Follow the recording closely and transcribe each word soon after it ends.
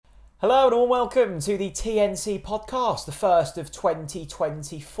Hello and all welcome to the TNC podcast, the first of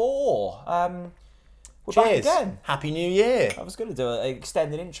 2024. We're back again. Happy New Year. I was going to do an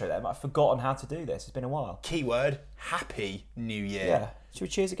extended intro there, but I've forgotten how to do this. It's been a while. Keyword, Happy New Year. Yeah. Should we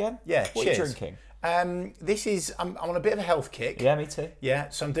cheers again? Yeah, What cheers. are you drinking? I'm on a bit of a health kick. Yeah, me too. Yeah,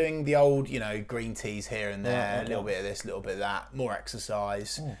 so I'm doing the old, green teas here and there, Yeah. a little bit of this, a little bit of that, more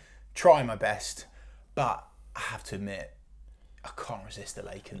exercise, trying my best, but I have to admit, I can't resist the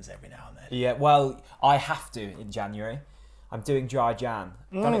Lakens every now and then. Yeah, well, I have to in January. I'm doing dry Jan.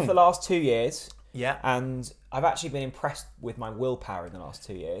 Done it for the last 2 years. Yeah. And I've actually been impressed with my willpower in the last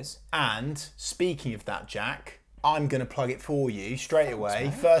 2 years. And speaking of that, Jack, I'm going to plug it for you straight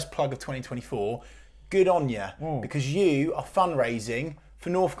away. First plug of 2024. Good on you, because you are fundraising for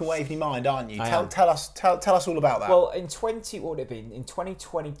Norfolk and Waveney Mind, aren't you? Tell us all about that. Well, what would it have been? In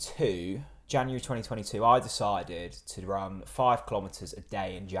 2022, January 2022, I decided to run 5 kilometres a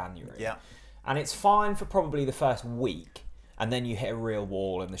day in January. Yeah. And it's fine for probably the first week, and then you hit a real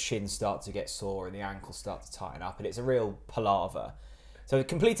wall and the shins start to get sore and the ankles start to tighten up, and it's a real palaver. So I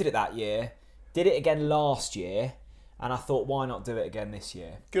completed it that year, did it again last year, and I thought, why not do it again this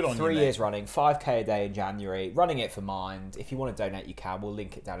year? Good on you, 3 mate. years running, 5k a day in January, running it for Mind. If you want to donate, you can. We'll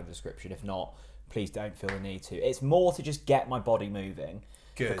link it down in the description. If not, please don't feel the need to. It's more to just get my body moving.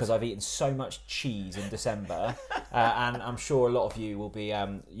 Good. Because I've eaten so much cheese in December, and I'm sure a lot of you will be,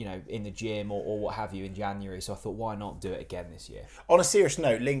 in the gym or what have you in January. So I thought, why not do it again this year? On a serious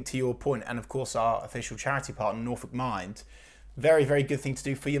note, linked to your point, and of course our official charity partner, Norfolk Mind, very, very good thing to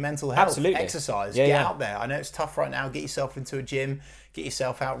do for your mental health. Absolutely. Exercise. Yeah, get yeah. out there. I know it's tough right now. Get yourself into a gym, get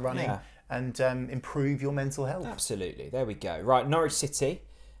yourself out running, and improve your mental health. Absolutely. There we go. Right, Norwich City.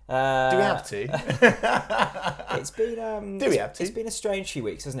 Do we have to? It's been Do we have to? It's been a strange few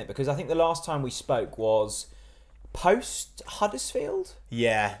weeks, hasn't it? Because I think the last time we spoke was post Huddersfield.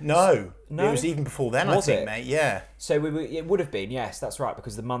 Yeah. No. No? It was even before then, Was I think, it? mate. Yeah. So it would have been, yes, that's right,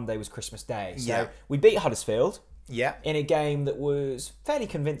 because the Monday was Christmas Day. So Yeah. we beat Huddersfield Yeah. in a game that was fairly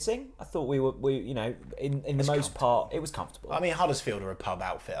convincing. I thought in the most part, it was comfortable. I mean, Huddersfield are a pub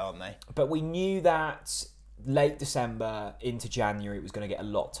outfit, aren't they? But we knew that late December into January it was going to get a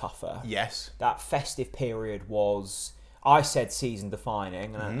lot tougher. Yes. That festive period was, I said, season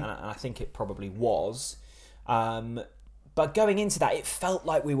defining, and I think it probably was. But going into that, it felt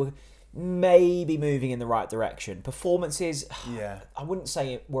like we were maybe moving in the right direction. Performances, I wouldn't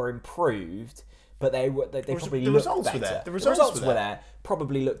say were improved, but they probably looked results were better. there. The results were there.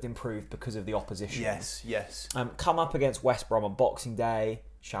 Probably looked improved because of the opposition. Yes. Come up against West Brom on Boxing Day,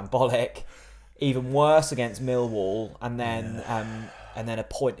 shambolic. Even worse against Millwall, and then a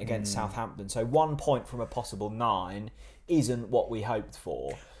point against Southampton. So 1 point from a possible 9 isn't what we hoped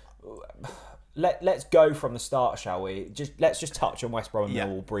for. Let's go from the start, shall we? Let's just touch on West Brom and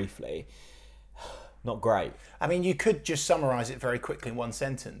Millwall briefly. Not great. I mean, you could just summarise it very quickly in one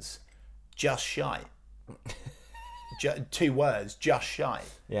sentence. Just shite. 2 words, just shite.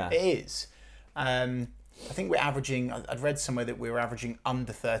 Yeah. It is. I think we're averaging, I'd read somewhere that we were averaging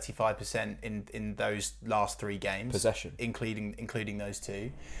under 35% in those last 3 games. Possession. Including those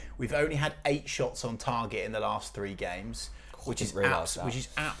 2. We've only had 8 shots on target in the last 3 games, which is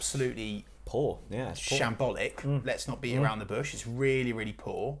absolutely poor. Yeah, it's poor. Shambolic. Let's not beat around the bush. It's really, really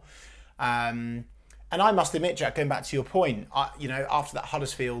poor. And I must admit, Jack, going back to your point, after that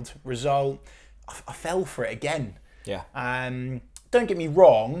Huddersfield result, I fell for it again. Yeah. Don't get me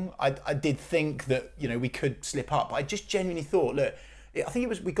wrong, I did think that, we could slip up. But I just genuinely thought, look, I think it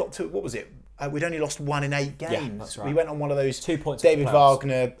was, we got to, what was it? We'd only lost 1 in 8 games. Yeah, that's right. We went on one of those 2 points David off the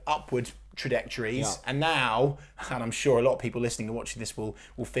playoffs. Wagner upward trajectories. Yeah. And now, and I'm sure a lot of people listening and watching this will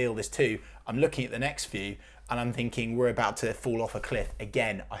feel this too, I'm looking at the next few and I'm thinking we're about to fall off a cliff.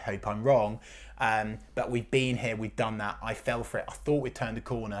 Again, I hope I'm wrong. But we've been here, we've done that. I fell for it. I thought we'd turned a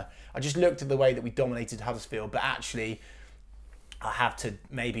corner. I just looked at the way that we dominated Huddersfield, but actually I have to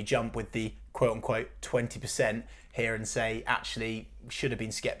maybe jump with the quote-unquote 20% here and say, actually, we should have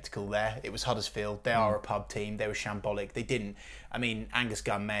been sceptical there. It was Huddersfield. They are a pub team. They were shambolic. They didn't. I mean, Angus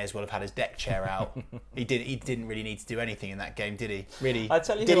Gunn may as well have had his deck chair out. He didn't really need to do anything in that game, did he? Really? I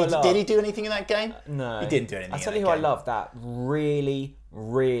tell you did who he, I love. Did he do anything in that game? No. He didn't do anything I tell in you that who game. I love, that really,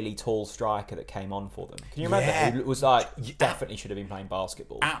 really tall striker that came on for them. Can you remember? Yeah. Who was like, definitely should have been playing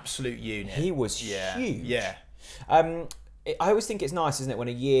basketball. Absolute unit. He was huge. Yeah. I always think it's nice, isn't it, when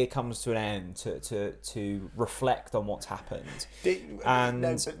a year comes to an end to reflect on what's happened. No,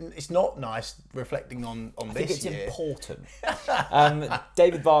 but it's not nice reflecting on I this think it's year. important.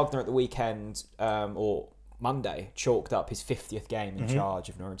 David Wagner at the weekend, or Monday, chalked up his 50th game in charge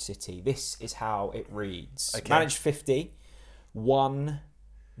of Norwich City. This is how it reads. Okay. Managed 50, won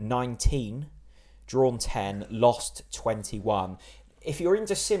 19, drawn 10, lost 21. If you're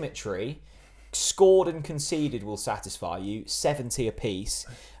into symmetry, scored and conceded will satisfy you. 70 apiece,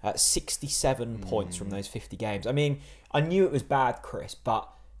 67 points from those 50 games. I mean, I knew it was bad, Chris, but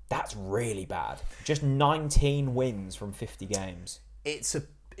that's really bad. Just 19 wins from 50 games. It's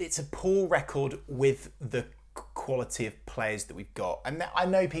a poor record with the quality of players that we've got, and I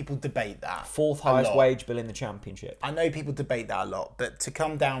know people debate that. Fourth highest wage bill in the Championship. I know people debate that a lot, but to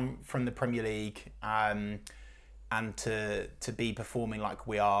come down from the Premier League and to be performing like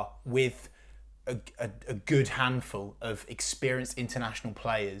we are with a good handful of experienced international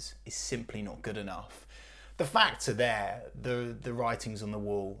players is simply not good enough. The facts are there, the writing's on the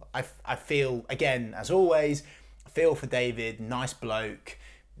wall. I feel, again, as always, I feel for David, nice bloke,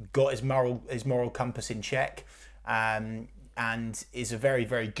 got his moral compass in check, and is a very,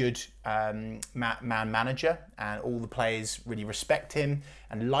 very good man manager, and all the players really respect him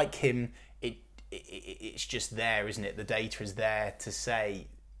and like him. It's just there, isn't it? The data is there to say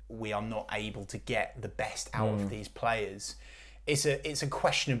we are not able to get the best out of these players. It's a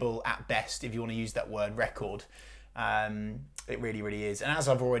questionable at best, if you want to use that word, record. It really, really is. And as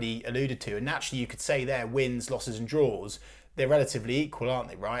I've already alluded to, and naturally you could say there, wins, losses and draws, they're relatively equal, aren't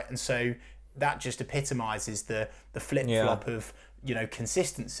they, right? And so that just epitomises the flip-flop of,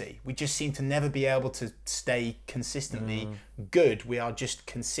 consistency. We just seem to never be able to stay consistently good. We are just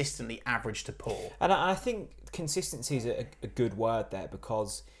consistently average to poor. And I think consistency is a good word there,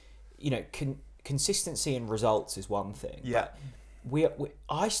 because, consistency in results is one thing. Yeah. But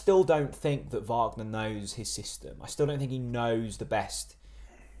I still don't think that Wagner knows his system. I still don't think he knows the best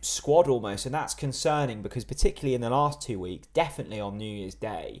squad almost, and that's concerning, because particularly in the last 2 weeks, definitely on New Year's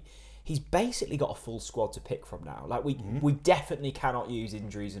Day, he's basically got a full squad to pick from now. Like we definitely cannot use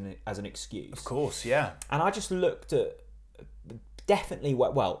injuries as an excuse. Of course, yeah. And I just looked at definitely,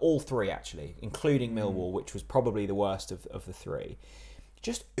 well, all three actually, including Millwall, which was probably the worst of the three.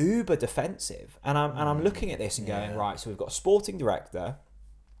 Just uber defensive, and I'm looking at this and going, right, so we've got a sporting director,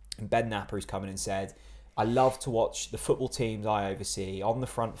 and Ben Napper, who's come in and said, I love to watch the football teams I oversee on the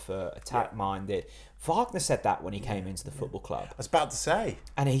front foot, attack-minded. Wagner said that when he came into the football club. I was about to say.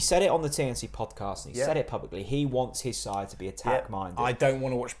 And he said it on the TNC podcast, and he said it publicly. He wants his side to be attack-minded. I don't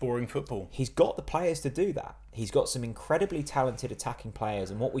want to watch boring football. He's got the players to do that. He's got some incredibly talented attacking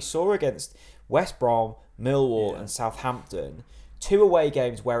players, and what we saw against West Brom, Millwall and Southampton, 2 away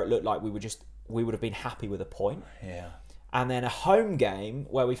games where it looked like we would have been happy with a point. Yeah. And then a home game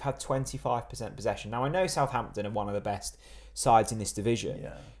where we've had 25% possession. Now, I know Southampton are one of the best sides in this division,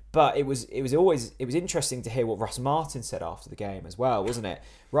 but it was interesting to hear what Russ Martin said after the game as well, wasn't it?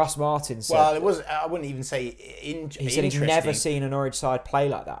 Russ Martin said... Well, it was. I wouldn't even say he said he'd never seen a Norwich side play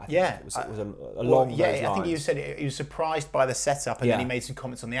like that. I think it was along those lines. I think he said he was surprised by the setup, and then he made some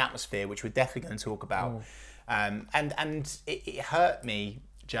comments on the atmosphere, which we're definitely going to talk about. And it hurt me,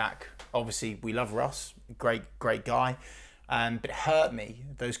 Jack. Obviously, we love Russ, great guy. But it hurt me,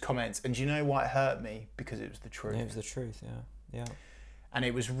 those comments. And do you know why it hurt me? Because it was the truth. It was the truth, yeah. And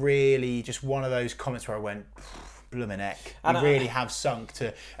it was really just one of those comments where I went, bloomin' heck. We really have sunk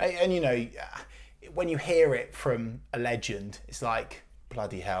to... And, when you hear it from a legend, it's like,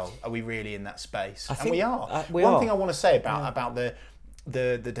 bloody hell, are we really in that space? And we are. One thing I want to say about the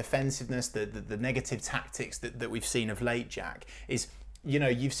defensiveness, the negative tactics that we've seen of late, Jack, is...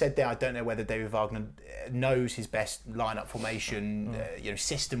 you've said there, I don't know whether David Wagner knows his best lineup formation,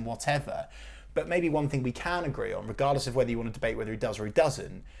 system, whatever. But maybe one thing we can agree on, regardless of whether you want to debate whether he does or he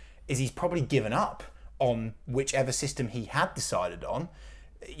doesn't, is he's probably given up on whichever system he had decided on.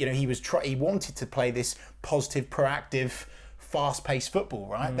 He wanted to play this positive, proactive, fast-paced football,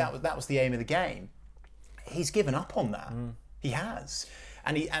 right? That was the aim of the game. He's given up on that. He has,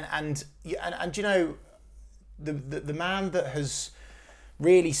 and the man that has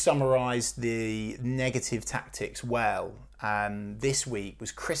really summarised the negative tactics well this week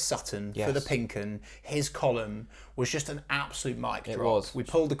was Chris Sutton for the Pink 'Un. His column was just an absolute mic drop. Was. We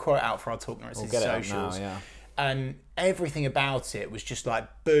pulled the quote out for our Talk Notes socials. Now, And everything about it was just like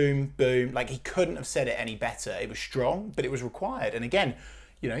boom, boom. Like he couldn't have said it any better. It was strong, but it was required. And again,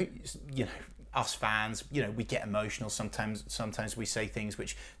 us fans, we get emotional sometimes. Sometimes we say things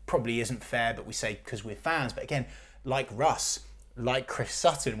which probably isn't fair, but we say because we're fans. But again, like Russ, like Chris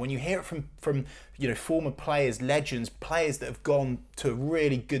Sutton, when you hear it from former players, legends, players that have gone to a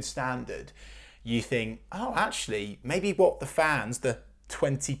really good standard, you think, oh, actually, maybe what the fans, the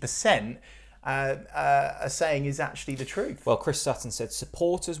 20%, are saying is actually the truth. Well, Chris Sutton said,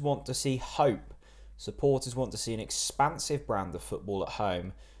 supporters want to see hope. Supporters want to see an expansive brand of football at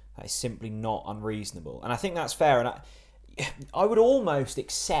home. That is simply not unreasonable. And I think that's fair. And I would almost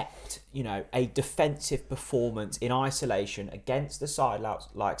accept, a defensive performance in isolation against a side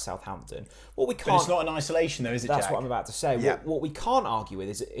like Southampton. What we can't. But it's not in isolation, though, is it, That's Jack? what I'm about to say. Yeah. What we can't argue with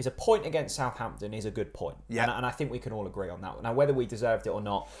is a point against Southampton is a good point. Yeah. And I think we can all agree on that. Now, whether we deserved it or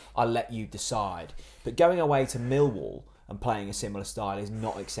not, I'll let you decide. But going away to Millwall and playing a similar style is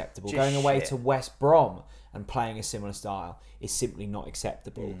not acceptable. Just Going away shit. to West Brom and playing a similar style is simply not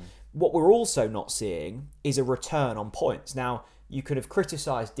acceptable. What we're also not seeing is a return on points. Now, you could have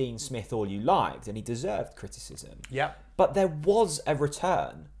criticised Dean Smith all you liked, and he deserved criticism. Yeah. But there was a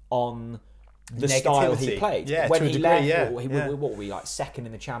return on the style he played. Yeah, when to a he degree, left, yeah. what were we, like second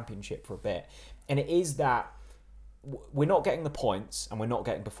in the Championship for a bit? And it is that we're not getting the points, and we're not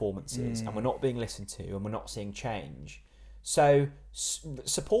getting performances, and we're not being listened to, and we're not seeing change. So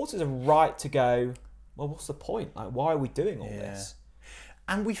supporters are right to go, well, what's the point? Like, why are we doing all this?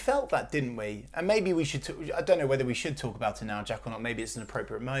 And we felt that, didn't we? And maybe we should... I don't know whether we should talk about it now, Jack, or not. Maybe it's an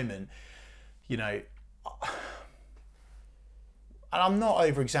appropriate moment. And I'm not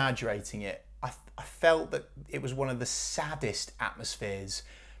over-exaggerating it. I felt that it was one of the saddest atmospheres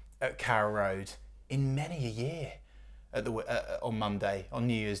at Carrow Road in many a year on Monday, on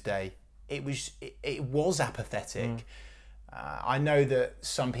New Year's Day. It was apathetic. I know that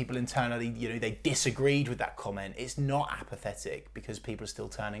some people internally, they disagreed with that comment. It's not apathetic because people are still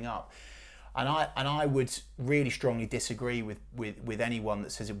turning up, and I would really strongly disagree with anyone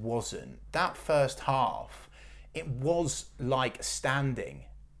that says it wasn't. That first half, it was like standing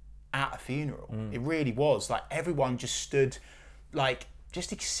at a funeral. It really was. Like, everyone just stood, like,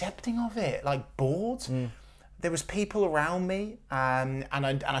 just accepting of it, like bored. There was people around me, and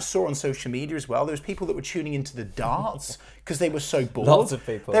I saw on social media as well, there was people that were tuning into the darts because they were so bored. Lots of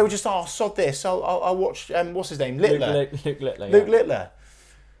people. They were just, sod this, I'll watch, what's his name? Littler. Luke Littler. Luke Littler.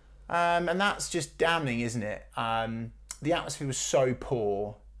 And that's just damning, isn't it? The atmosphere was so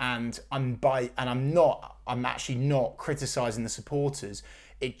poor, and I'm actually not criticising the supporters.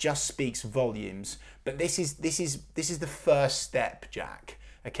 It just speaks volumes. But this is the first step, Jack.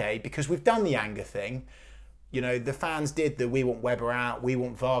 Okay, because we've done the anger thing. The fans did the we want Webber out, we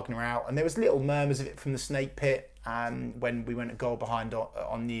want Wagner out, and there was little murmurs of it from the Snake Pit when we went a goal behind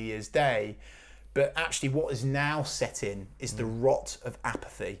on New Year's Day. But actually what is now set in is the rot of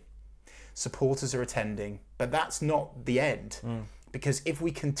apathy. Supporters are attending, but that's not the end. Because if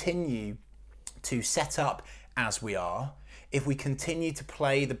we continue to set up as we are, if we continue to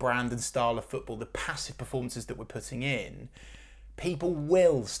play the brand and style of football, the passive performances that we're putting in, people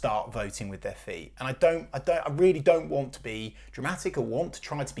will start voting with their feet. And I really don't want to be dramatic or want to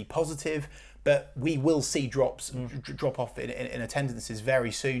try to be positive, but we will see drop off in attendances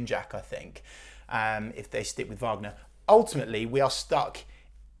very soon, Jack, I think, if they stick with Wagner. Ultimately, we are stuck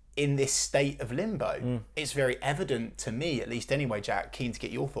in this state of limbo. It's very evident to me, at least anyway, Jack, keen to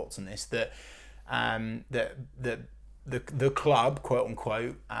get your thoughts on this, that the club, quote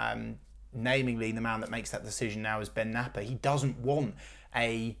unquote, namely the man that makes that decision now is Ben Napper. He doesn't want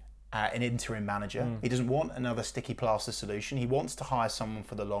an interim manager. He doesn't want another sticky plaster solution. He wants to hire someone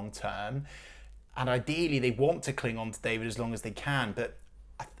for the long term, and ideally they want to cling on to David as long as they can. But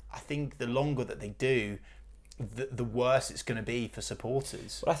I think the longer that they do, the worse it's going to be for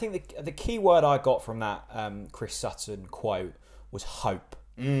supporters. But I think the key word I got from that Chris Sutton quote was hope.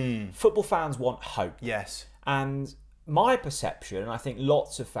 Football fans want hope. Yes. And my perception, and I think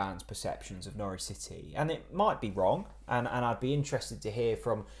lots of fans' perceptions of Norwich City, and it might be wrong, and I'd be interested to hear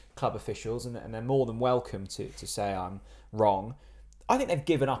from club officials, and they're more than welcome to say I'm wrong. I think they've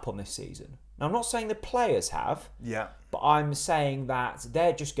given up on this season. Now, I'm not saying the players have, but I'm saying that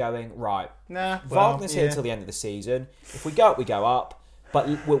they're just going, right, Wagner's here till the end of the season. If we go up, we go up, but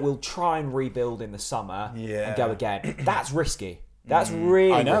we'll try and rebuild in the summer and go again. That's risky. That's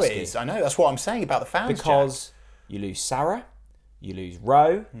really risky. I know it is. I know. That's what I'm saying about the fans, because Jack. You lose Sarah, you lose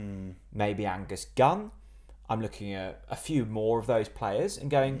Rowe, maybe Angus Gunn. I'm looking at a few more of those players and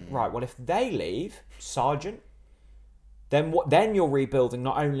going, right, well, if they leave, Sargent, then you're rebuilding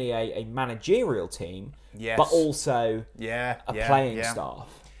not only a managerial team, but also a playing staff.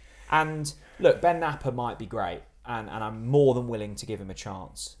 And look, Ben Napper might be great, and I'm more than willing to give him a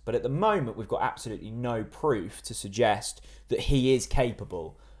chance. But at the moment, we've got absolutely no proof to suggest that he is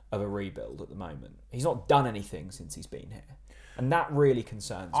capable of a rebuild at the moment. He's not done anything since he's been here, and that really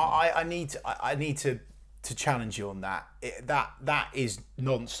concerns me. I need to challenge you on that. That is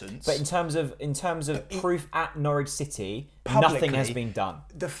nonsense. But in terms of proof at Norwich City, nothing has been done.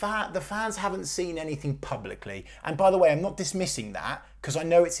 The fans haven't seen anything publicly. And by the way, I'm not dismissing that, because I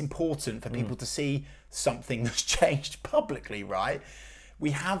know it's important for people to see something that's changed publicly, right?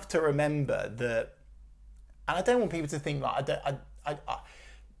 We have to remember that And I don't want people to think like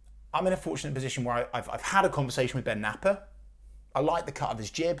I'm in a fortunate position where I've had a conversation with Ben Napper. I like the cut of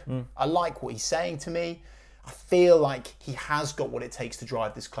his jib. I like what he's saying to me. I feel like he has got what it takes to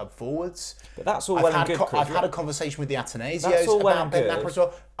drive this club forwards. But that's all well and good, Chris. I've had a conversation with the Atanasios well about Ben Napper as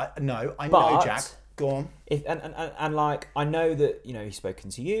well. I know, Jack. Go on. And like, I know that, you know, he's spoken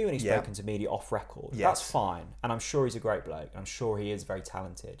to you and he's spoken to media off record. Yes. That's fine. And I'm sure he's a great bloke. I'm sure he is very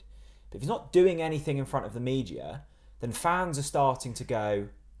talented. But if he's not doing anything in front of the media, then fans are starting to go,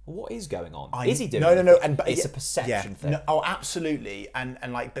 well, what is going on? Is he doing anything? No. And it's a perception thing. No, oh, absolutely. And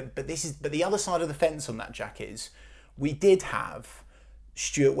like, but the other side of the fence on that, Jack, is we did have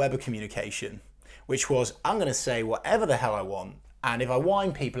Stuart Webber communication, which was, I'm going to say whatever the hell I want. And if I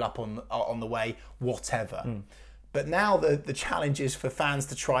wind people up on the way, whatever. But now the challenge is for fans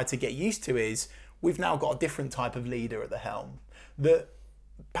to try to get used to is we've now got a different type of leader at the helm that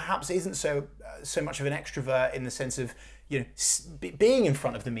perhaps isn't so much of an extrovert in the sense of, you know, being in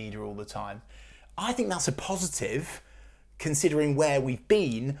front of the media all the time. I think that's a positive considering where we've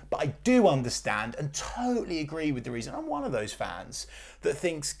been, but I do understand and totally agree with the reason. I'm one of those fans that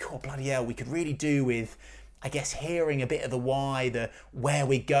thinks, God bloody hell, we could really do with, I guess, hearing a bit of the why, the where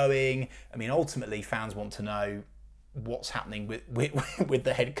we're going. I mean, ultimately, fans want to know what's happening with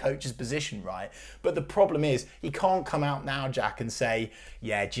the head coach's position, right? But the problem is, he can't come out now, Jack, and say,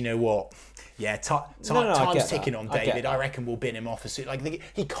 yeah, do you know what? Yeah, time's ticking on David. I reckon we'll bin him off as soon. Like,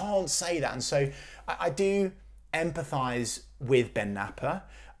 he can't say that. And so I do empathise with Ben Napper.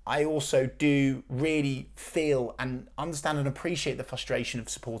 I also do really feel and understand and appreciate the frustration of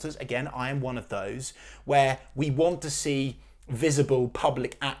supporters. Again, I am one of those where we want to see visible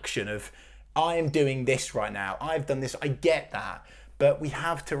public action of, I am doing this right now, I've done this, I get that. But we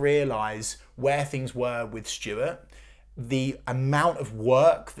have to realise where things were with Stuart, the amount of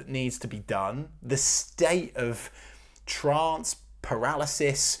work that needs to be done, the state of trance,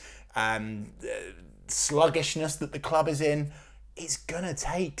 paralysis, sluggishness that the club is in. It's gonna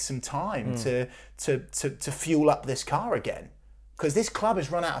take some time to fuel up this car again, because this club has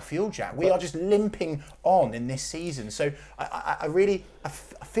run out of fuel, Jack. We are just limping on in this season. So I really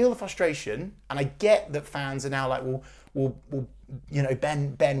feel the frustration, and I get that fans are now like, well, you know,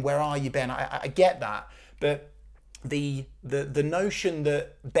 Ben, where are you, Ben? I get that, but the notion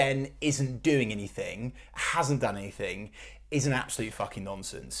that Ben isn't doing anything, hasn't done anything, is an absolute fucking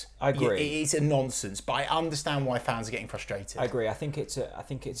nonsense. I agree. It's a nonsense, but I understand why fans are getting frustrated. I agree. I think it's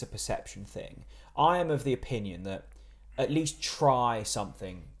a perception thing. I am of the opinion that at least try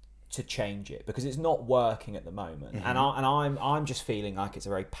something to change it, because it's not working at the moment, and I'm just feeling like it's a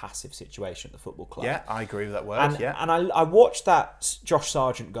very passive situation at the football club. Yeah, I agree with that word. And I watched that Josh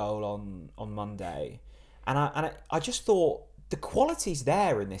Sargent goal on Monday, and I just thought, the quality's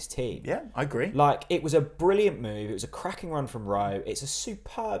there in this team. Yeah, I agree. Like, it was a brilliant move. It was a cracking run from Rowe. It's a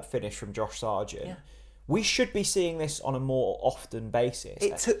superb finish from Josh Sargent. Yeah. We should be seeing this on a more often basis.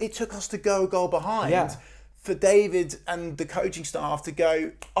 It took us to go a goal behind for David and the coaching staff to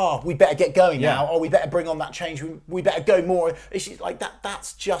go, oh, we better get going now. Oh, we better bring on that change. We better go more. It's just like that.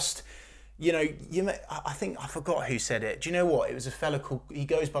 That's just, you know, I think, I forgot who said it. Do you know what? It was a fella called, he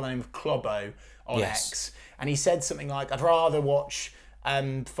goes by the name of Clobbo on X. And he said something like, I'd rather watch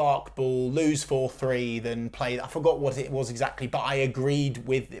Farkball lose 4-3 than play. I forgot what it was exactly, but I agreed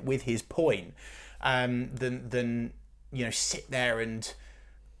with his point. Than you know, sit there and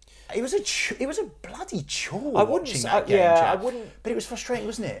it was a bloody chore watching that game. I wouldn't. But it was frustrating,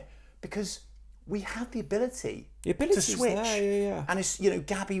 wasn't it? Because we had the ability to switch. Yeah. And it's, you know,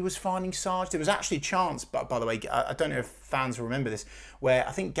 Gabby was finding Sarge. There was actually a chance, but by the way, I don't know if fans will remember this, where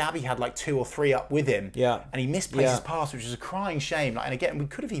I think Gabby had like 2 or 3 up with him. Yeah. And he misplaced his pass, which was a crying shame. Like, and again, we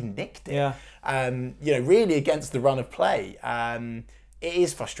could have even nicked it. Yeah. You know, really against the run of play. It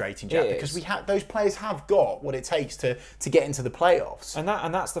is frustrating, Jack, because those players have got what it takes to get into the playoffs.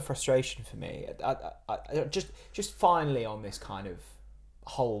 And that's the frustration for me. I just finally on this kind of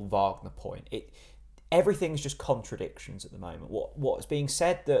whole Wagner point, everything's just contradictions at the moment. What's being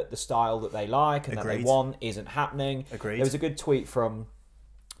said, that the style that they like and that they want isn't happening. Agreed. There was a good tweet from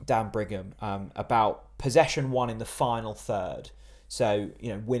Dan Brigham about possession won in the final third. So, you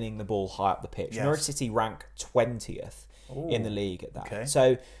know, winning the ball high up the pitch. Yes. Norwich City rank 20th in the league at that. Okay.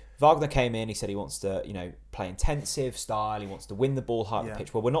 So Wagner came in, he said he wants to, you know, play intensive style, he wants to win the ball high up the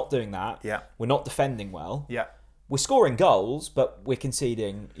pitch. Well, we're not doing that. Yeah. We're not defending well. Yeah. We're scoring goals, but we're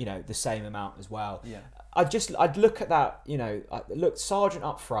conceding, you know, the same amount as well. Yeah. I'd look at that, you know, look, Sargent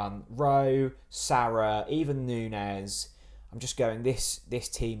up front, Rowe, Sarah, even Nunez. I'm just going, this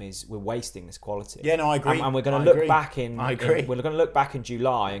team we're wasting this quality. Yeah, no, I agree. And we're going to look back I agree. we're going to look back in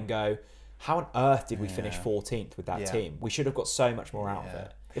July and go, how on earth did we finish 14th with that Yeah. team? We should have got so much more out of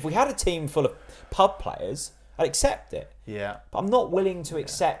it. If we had a team full of pub players, I'd accept it. Yeah. But I'm not willing to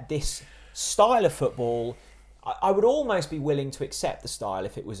accept this style of football. I would almost be willing to accept the style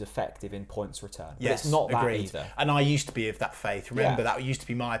if it was effective in points return. But Yes, it's not agreed. that either. And I used to be of that faith. Remember, that used to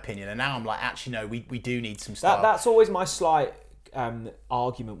be my opinion. And now I'm like, actually, no, we do need some stuff. That's always my slight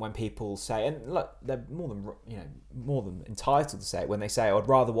argument when people say, and look, they're more than entitled to say it when they say, I'd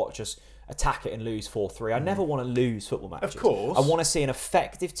rather watch us attack it and lose 4-3. I never want to lose football matches. Of course. I want to see an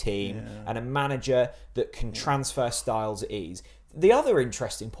effective team and a manager that can transfer styles at ease. The other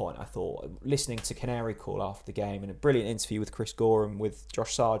interesting point, I thought, listening to Canary Call after the game and a brilliant interview with Chris Gorham with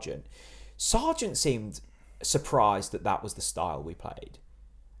Josh Sargent, Sargent seemed surprised that was the style we played.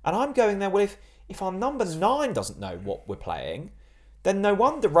 And I'm going there, well, if our number 9 doesn't know what we're playing, then no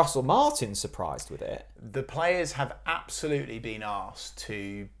wonder Russell Martin's surprised with it. The players have absolutely been asked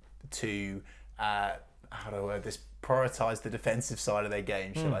to how do I word this, prioritise the defensive side of their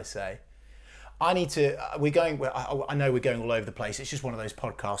game, shall I say. I need to. I know we're going all over the place. It's just one of those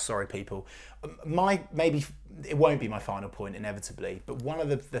podcasts. Sorry, people. Maybe it won't be my final point inevitably. But one of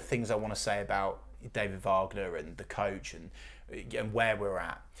the things I want to say about David Wagner and the coach and where we're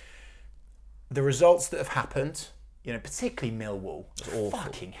at, the results that have happened. You know, particularly Millwall.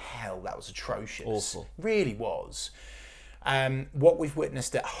 Fucking hell, that was atrocious. Awful. Really was. What we've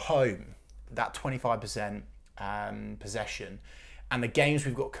witnessed at home, that 25% possession, and the games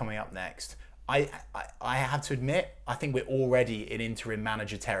we've got coming up next. I have to admit, I think we're already in interim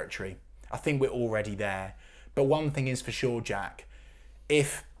manager territory. I think we're already there. But one thing is for sure, Jack,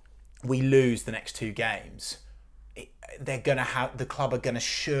 if we lose the next 2 games, the club are going to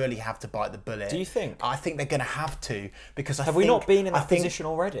surely have to bite the bullet. Do you think? I think they're going to have to, because Have we not been in that position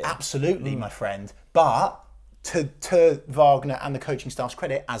already? Absolutely, my friend. But to Wagner and the coaching staff's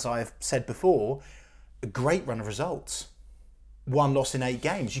credit, as I've said before, a great run of results. 1 loss in 8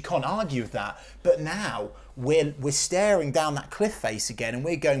 games. You can't argue with that. But now we're staring down that cliff face again, and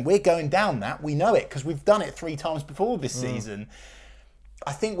we're going down that. We know it because we've done it 3 times before this season.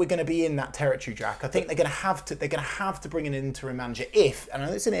 I think we're going to be in that territory, Jack. I think they're going to have to bring an interim manager if, and I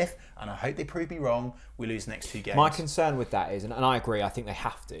know it's an if, and I hope they prove me wrong, we lose the next 2 games. My concern with that is, and I agree, I think they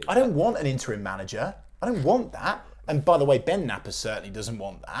have to. I don't want an interim manager. I don't want that. And by the way, Ben Napper certainly doesn't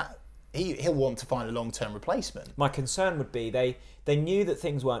want that. He'll want to find a long-term replacement. My concern would be they knew that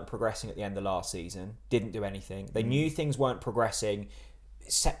things weren't progressing at the end of last season, didn't do anything. They knew things weren't progressing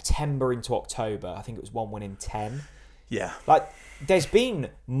September into October. I think it was 1 win in 10. Yeah. Like, there's been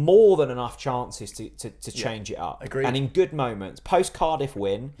more than enough chances to change it up. Agreed. And in good moments, post-Cardiff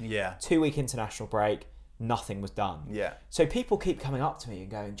win, 2-week international break, nothing was done. Yeah. So people keep coming up to me and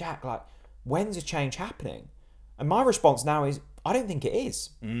going, Jack, like, when's a change happening? And my response now is, I don't think it is.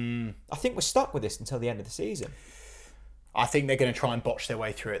 I think we're stuck with this until the end of the season. I think they're going to try and botch their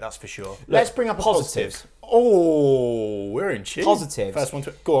way through it, that's for sure. Let's bring up positives. Oh, we're in tune. Positives. First one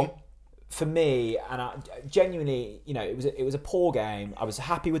to go on. For me, and I genuinely, it was a poor game. I was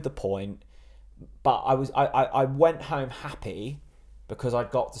happy with the point, but I went home happy because I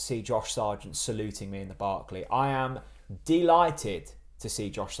got to see Josh Sargent saluting me in the Barclay. I am delighted to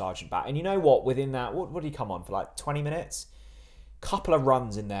see Josh Sargent back. And you know what? Within that, what did he come on for? Like 20 minutes? Couple of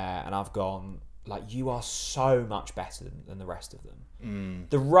runs in there, and I've gone, like, you are so much better than the rest of them.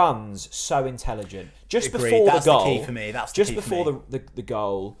 The runs, so intelligent. Just Agreed. before That's the goal, the key for me. That's the just key for before the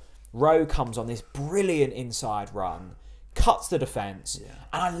goal, Rowe comes on this brilliant inside run, cuts the defence,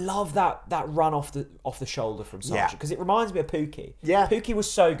 and I love that run off the shoulder from Sargent because it reminds me of Pookie. Yeah, Pookie was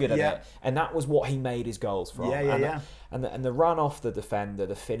so good at it, and that was what he made his goals from. And the run off the defender,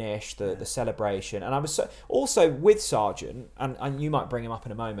 the finish, the celebration, and I was also with Sargent, and you might bring him up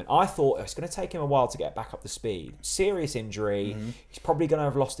in a moment. I thought it's going to take him a while to get back up to speed. Serious injury, he's probably going to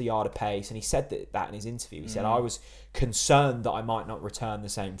have lost a yard of pace, and he said that in his interview. He said, "I was concerned that I might not return the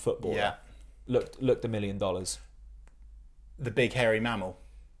same footballer." Yeah, looked $1 million. The big hairy mammal.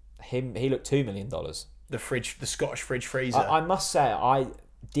 He looked $2 million. The Scottish fridge freezer. I must say, I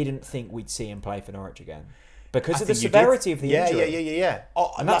didn't think we'd see him play for Norwich again because of the severity of the injury. Yeah.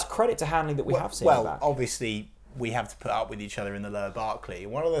 Oh, and that's credit to Hanley that we have seen him back. Obviously, we have to put up with each other in the lower Barclay.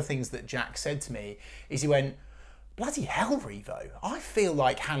 One of the things that Jack said to me is he went, bloody hell, Revo, I feel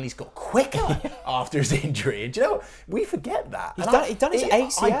like Hanley's got quicker after his injury. And do you know what? We forget that. He's done his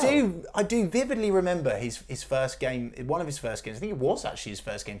ACL. I do vividly remember his first game, one of his first games. I think it was actually his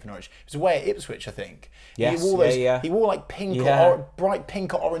first game for Norwich. It was away at Ipswich, I think. Yes, he wore like pink bright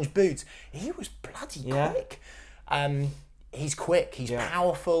pink or orange boots. He was bloody quick. he's quick, he's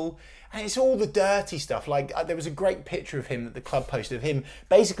powerful, and it's all the dirty stuff. Like there was a great picture of him that the club posted of him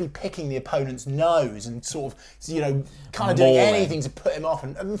basically picking the opponent's nose and sort of, kind of doing anything to put him off.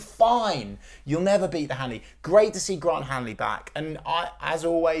 And fine, you'll never beat the Hanley. Great to see Grant Hanley back. And I, as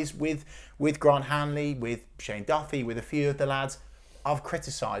always, with Grant Hanley, with Shane Duffy, with a few of the lads, I've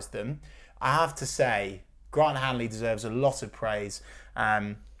criticised them. I have to say, Grant Hanley deserves a lot of praise.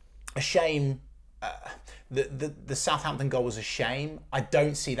 A shame. The Southampton goal was a shame. I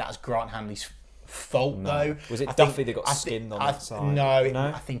don't see that as Grant Hanley's fault though. Was it Duffy that got skinned on that side? No,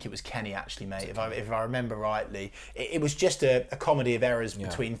 I think it was Kenny actually, mate. If I remember rightly, it was just a comedy of errors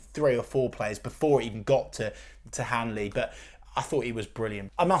between 3 or 4 players before it even got to Hanley. But I thought he was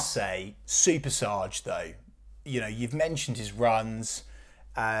brilliant. I must say, Super Sarge though. You've mentioned his runs,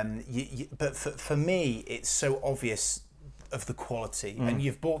 but for me, it's so obvious of the quality, and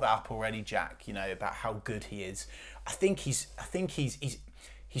you've brought that up already, Jack. About how good he is. I think he's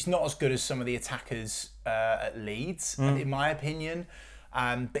not as good as some of the attackers at Leeds, in my opinion.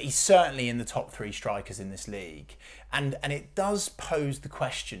 But he's certainly in the top 3 strikers in this league, and it does pose the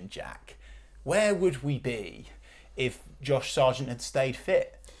question, Jack. Where would we be if Josh Sargent had stayed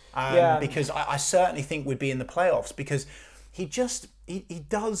fit? Because I certainly think we'd be in the playoffs, because he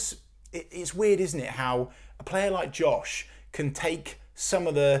does. It's weird, isn't it, how a player like Josh can take some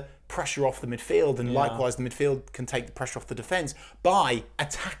of the pressure off the midfield, and likewise the midfield can take the pressure off the defence by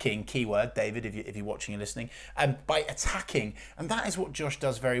attacking, keyword, David, if you're watching and listening, by attacking, and that is what Josh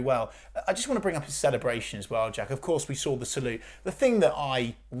does very well. I just want to bring up his celebration as well, Jack. Of course, we saw the salute. The thing that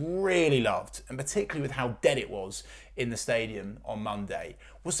I really loved, and particularly with how dead it was in the stadium on Monday,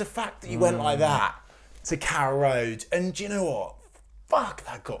 was the fact that he went like that to Carrow Road, and do you know what? Fuck,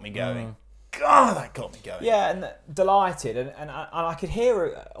 that got me going. God, that got me going. Yeah, and delighted, and I could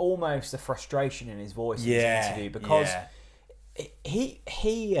hear almost the frustration in his voice in his interview, because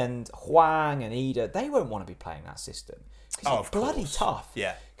he and Huang and Ida, they won't want to be playing that system. It's bloody tough.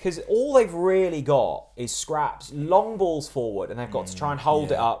 Yeah. Because all they've really got is scraps, long balls forward, and they've got to try and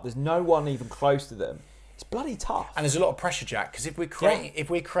hold it up. There's no one even close to them. It's bloody tough. And there's a lot of pressure, Jack, because if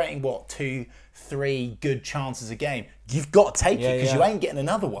we're creating what, 2, 3 good chances a game, you've got to take it, because you ain't getting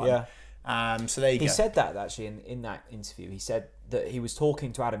another one. Yeah. So there you go. He said that actually in that interview. He said that he was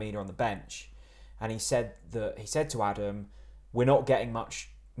talking to Adam Ida on the bench, and he said to Adam, "We're not getting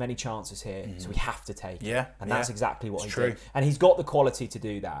many chances here, so we have to take it." And that's exactly what he's doing. And he's got the quality to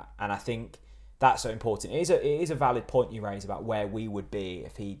do that. And I think that's so important. It is a valid point you raise about where we would be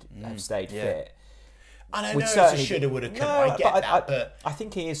if he'd have stayed fit. And I know it's a shoulda, woulda, coulda. I get that, but I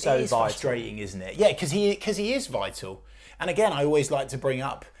think he is so vital. Frustrating, isn't it? Yeah, because he is vital. And again, I always like to bring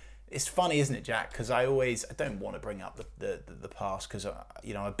up. It's funny, isn't it, Jack? Because I don't want to bring up the past, because I'm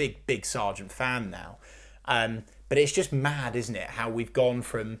a big Sargent fan now. But it's just mad, isn't it? How we've gone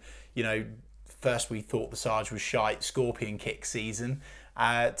from first we thought the Sarge was shite, scorpion kick season,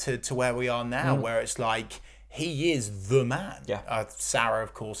 to where we are now, where it's like he is the man. Yeah. Sarah,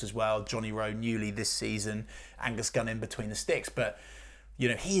 of course, as well. Johnny Rowe newly this season. Angus Gunn in between the sticks, but.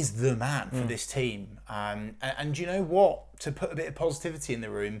 He is the man for this team. And you know what? To put a bit of positivity in the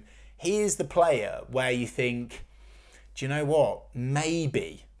room, he is the player where you think, do you know what?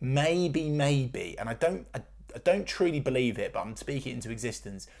 Maybe, and I don't truly believe it, but I'm speaking it into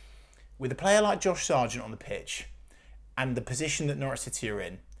existence. With a player like Josh Sargent on the pitch, and the position that Norwich City are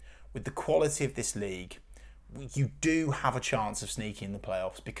in, with the quality of this league, you do have a chance of sneaking in the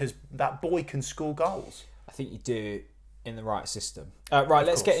playoffs, because that boy can score goals. I think you do. In the right system. Right,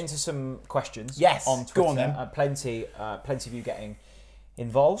 let's get into some questions. Yes, on Twitter. Go on then. Plenty of you getting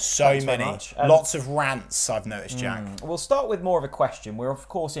involved. Thanks many. Lots of rants, I've noticed, Jack. We'll start with more of a question. We're, of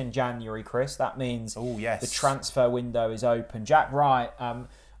course, in January, Chris. That means the transfer window is open. Jack Wright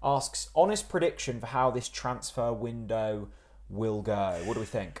asks, honest prediction for how this transfer window will go. What do we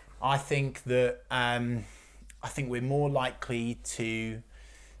think? I think that we're more likely to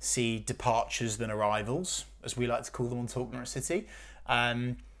see departures than arrivals, as we like to call them on Talk Norwich City.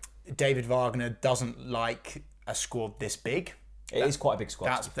 David Wagner doesn't like a squad this big. It is quite a big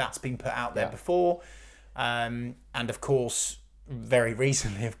squad. That's been put out there before. And of course, very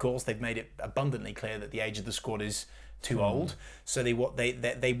recently, they've made it abundantly clear that the age of the squad is too old. So they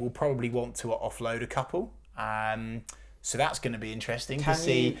will probably want to offload a couple. So that's going to be interesting to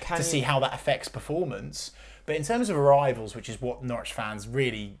see how that affects performance. But in terms of arrivals, which is what Norwich fans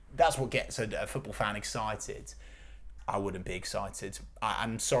really, that's what gets a football fan excited. I wouldn't be excited.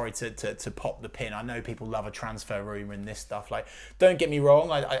 I'm sorry to pop the pin. I know people love a transfer rumour and this stuff. Like, don't get me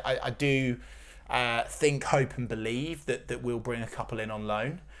wrong. I do think, hope and believe that we'll bring a couple in on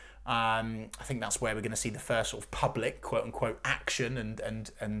loan. I think that's where we're going to see the first sort of public, quote unquote, action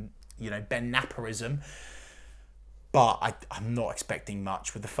and Ben Napperism. But I'm not expecting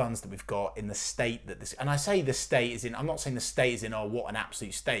much with the funds that we've got in the state that this. And I say the state is in. I'm not saying the state is in. Oh, what an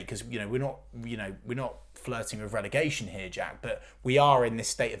absolute state! Because we're not flirting with relegation here, Jack. But we are in this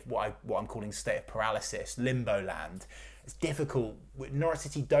state of what I'm calling state of paralysis, limbo land. It's difficult. Norwich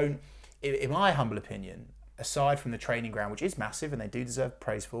City don't, in my humble opinion, aside from the training ground, which is massive and they do deserve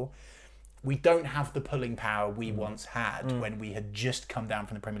praise for, we don't have the pulling power we once had when we had just come down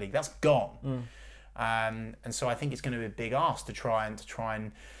from the Premier League. That's gone. And so I think it's going to be a big ask to try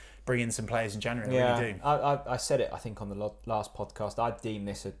and bring in some players in January. I really do. I said it, I think, on the last podcast. I deem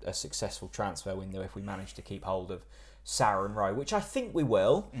this a successful transfer window if we manage to keep hold of Sarah and Rowe, which I think we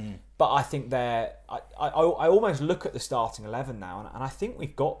will. But I think I almost look at the starting 11 now, and I think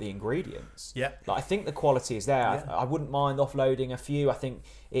we've got the ingredients. Yeah. Like, I think the quality is there. Yeah. I wouldn't mind offloading a few. I think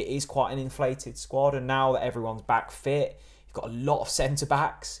it is quite an inflated squad, and now that everyone's back fit, you've got a lot of centre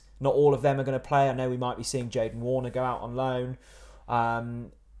backs. Not all of them are going to play. I know we might be seeing Jaden Warner go out on loan.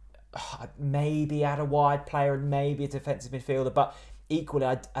 Maybe add a wide player and maybe a defensive midfielder. But equally,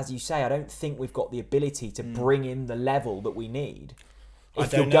 as you say, I don't think we've got the ability to bring in the level that we need.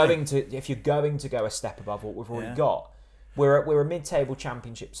 If you're going to go a step above what we've already got, we're a mid-table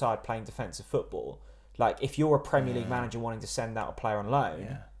championship side playing defensive football. Like, if you're a Premier League manager wanting to send out a player on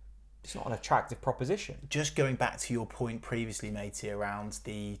loan, it's not an attractive proposition. Just going back to your point previously, matey, around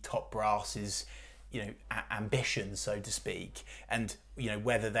the top brass's, ambition, so to speak, and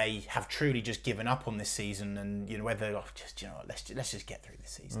whether they have truly just given up on this season, and whether let's just get through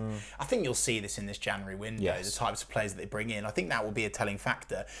this season. I think you'll see this in this January window. The types of players that they bring in, I think that will be a telling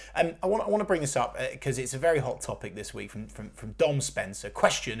factor. I want to bring this up because it's a very hot topic this week from Dom Spencer.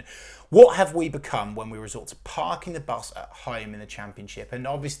 Question: what have we become when we resort to parking the bus at home in the Championship? And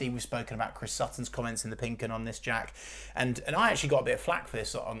obviously we've spoken about Chris Sutton's comments in the Pink 'Un on this, Jack, and I actually got a bit of flack for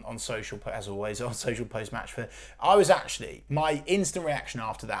this on social, as always, on social post-match. My instant reaction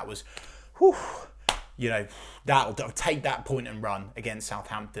after that was, whew, that'll take that point and run against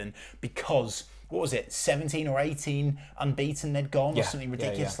Southampton, because what was it, 17 or 18 unbeaten they'd gone, or something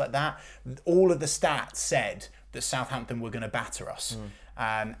ridiculous like that. All of the stats said that Southampton were going to batter us.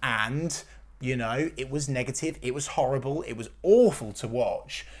 And it was negative, it was horrible, it was awful to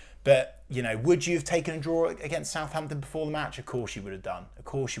watch. But, would you have taken a draw against Southampton before the match? Of course you would have done.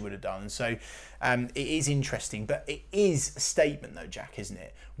 And so it is interesting. But it is a statement, though, Jack, isn't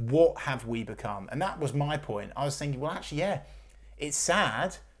it? What have we become? And that was my point. I was thinking, well, actually, it's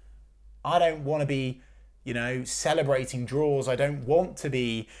sad. I don't want to be, celebrating draws. I don't want to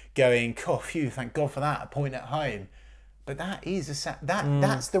be going, oh, phew, thank God for that, a point at home. But that is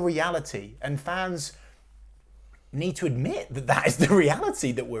that's the reality. And fans need to admit that is the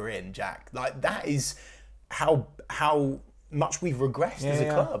reality that we're in, Jack. Like, that is how much we've regressed as a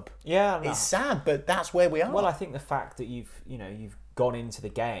club. It's sad, but that's where we are. Well, I think the fact that you've gone into the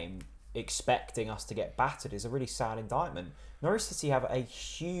game expecting us to get battered is a really sad indictment. Norwich City have a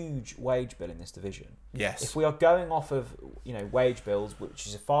huge wage bill in this division. Yes. If we are going off of wage bills, which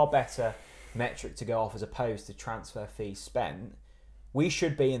is a far better metric to go off as opposed to transfer fees spent, we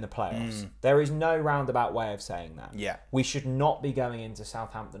should be in the playoffs. There is no roundabout way of saying that. Yeah. We should not be going into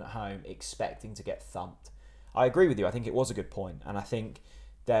Southampton at home expecting to get thumped. I agree with you. I think it was a good point. And I think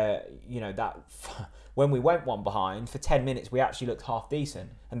that when we went one behind, for 10 minutes, we actually looked half decent.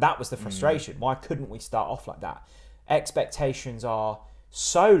 And that was the frustration. Why couldn't we start off like that? Expectations are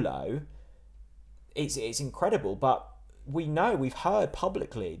so low. It's incredible. But we've heard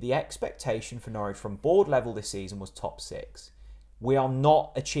publicly, the expectation for Norwich from board level this season was top 6. We are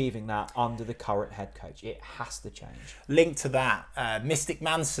not achieving that under the current head coach. It has to change. Linked to that, Mystic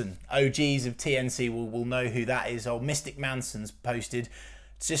Manson, OGs of TNC will know who that is. Old Mystic Manson's posted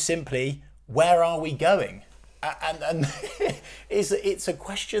just simply, where are we going? And it's a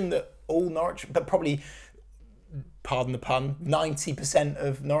question that all Norwich, but probably, pardon the pun, 90%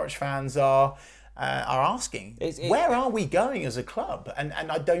 of Norwich fans are asking. Where are we going as a club? And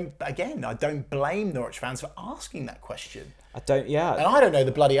I don't blame Norwich fans for asking that question. And I don't know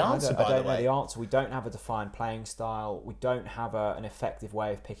the bloody answer, by the way. I don't know the answer. We don't have a defined playing style. We don't have an effective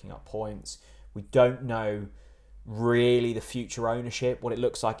way of picking up points. We don't know really the future ownership, what it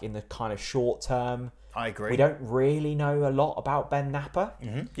looks like in the kind of short term. I agree. We don't really know a lot about Ben Napper.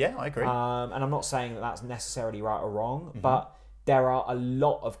 Yeah, I agree. And I'm not saying that that's necessarily right or wrong, but there are a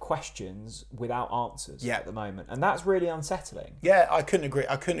lot of questions without answers at the moment, and that's really unsettling. Yeah, I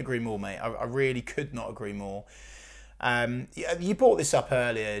couldn't agree more, mate. I really could not agree more. You brought this up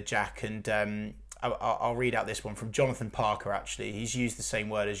earlier, Jack, and I'll read out this one from Jonathan Parker, actually. He's used the same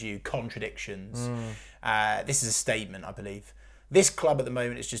word as you, contradictions. This is a statement, I believe. This club at the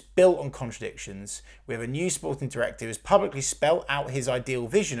moment is just built on contradictions. We have a new sporting director who has publicly spelt out his ideal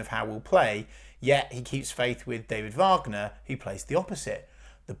vision of how we'll play, yet he keeps faith with David Wagner, who plays the opposite.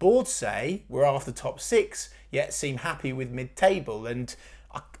 The board say we're after top 6, yet seem happy with mid-table, and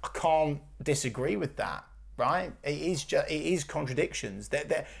I can't disagree with that. Right, it is contradictions.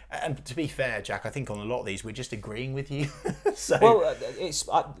 And to be fair, Jack, I think on a lot of these we're just agreeing with you. So. Well,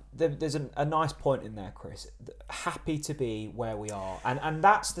 there's a nice point in there, Chris. Happy to be where we are, and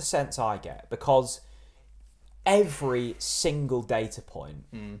that's the sense I get, because every single data point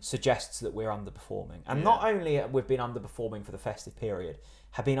suggests that we're underperforming, and not only we've been underperforming for the festive period,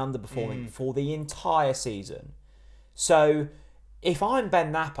 have been underperforming for the entire season. So. If I'm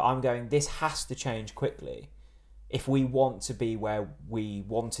Ben Napper, I'm going, this has to change quickly if we want to be where we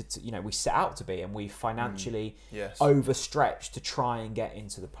wanted to, we set out to be, and we financially overstretched to try and get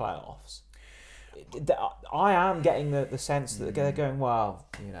into the playoffs. I am getting the sense that they're going, well,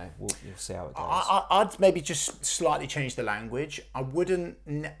 we'll see how it goes. I'd maybe just slightly change the language. I wouldn't,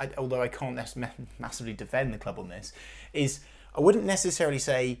 although I can't massively defend the club on this, I wouldn't necessarily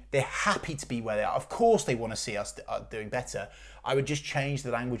say they're happy to be where they are. Of course they want to see us doing better. I would just change the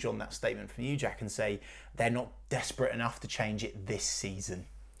language on that statement from you, Jack, and say they're not desperate enough to change it this season.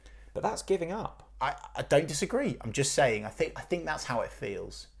 But that's giving up. I don't disagree. I'm just saying I think that's how it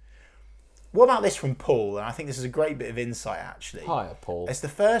feels. What about this from Paul? And I think this is a great bit of insight, actually. Hiya, Paul. It's the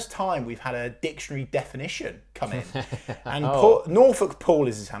first time we've had a dictionary definition come in. And Norfolk Paul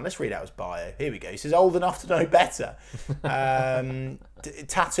is his hand. Let's read out his bio. Here we go. He says, old enough to know better.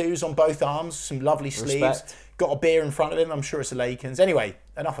 Tattoos on both arms, some lovely sleeves. Respect. Got a beer in front of him. I'm sure it's a Lakens. Anyway,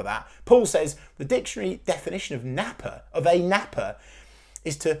 enough of that. Paul says, the dictionary definition of a napper,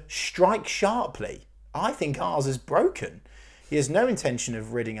 is to strike sharply. I think ours is broken. He has no intention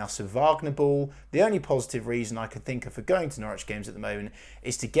of ridding us of Wagner ball. The only positive reason I can think of for going to Norwich games at the moment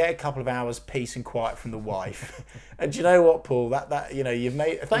is to get a couple of hours peace and quiet from the wife. And do you know what, Paul? That you've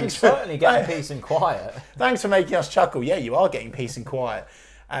made. Thanks for certainly getting peace and quiet. Thanks for making us chuckle. Yeah, you are getting peace and quiet.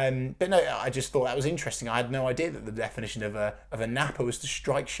 But no, I just thought that was interesting. I had no idea that the definition of a napper was to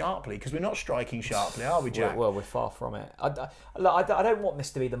strike sharply, because we're not striking sharply, are we, Jack? Well, we're far from it. I don't want this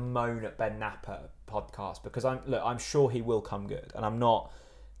to be the moan at Ben Napper podcast, because I'm sure he will come good, and I'm not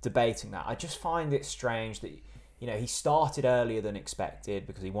debating that. I just find it strange that he started earlier than expected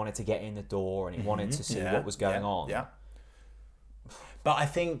because he wanted to get in the door and he wanted to see what was going on. Yeah. But I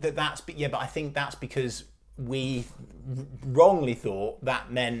think that's because we wrongly thought that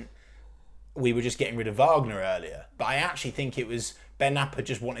meant we were just getting rid of Wagner earlier. But I actually think it was Ben Napper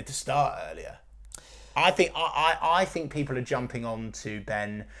just wanted to start earlier. I think people are jumping on to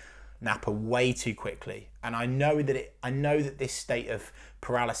Ben Napper way too quickly, and I know that this state of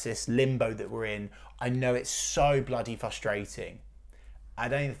paralysis, limbo that we're in, I know it's so bloody frustrating. I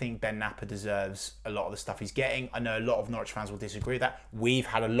don't think Ben Napper deserves a lot of the stuff he's getting. I know a lot of Norwich fans will disagree with that. We've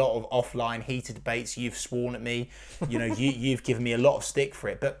had a lot of offline heated debates. You've sworn at me. You've given me a lot of stick for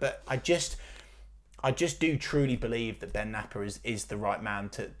it. But I just do truly believe that Ben Napper is the right man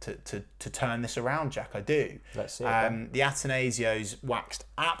to turn this around, Jack. I do. Let's see it, the Atenasios waxed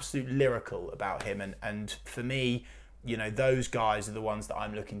absolute lyrical about him, and for me, those guys are the ones that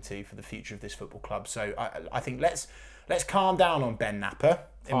I'm looking to for the future of this football club. So I think let's calm down on Ben Napper,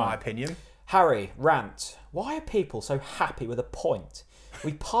 in my opinion. Harry, rant. Why are people so happy with a point?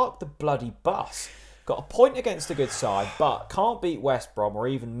 We parked the bloody bus. Got a point against a good side, but can't beat West Brom or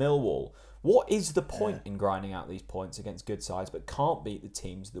even Millwall. What is the point in grinding out these points against good sides, but can't beat the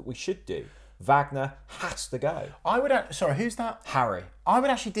teams that we should do? Wagner has to go. Sorry, who's that? Harry. I would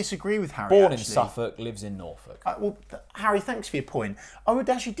actually disagree with Harry. Born in Suffolk, lives in Norfolk. Harry, thanks for your point. I would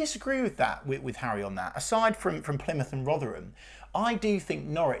actually disagree with that, with Harry on that. Aside from Plymouth and Rotherham, I do think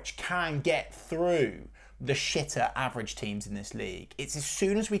Norwich can get through the shitter average teams in this league. It's as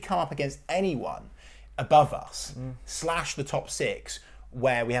soon as we come up against anyone above us, slash the top 6,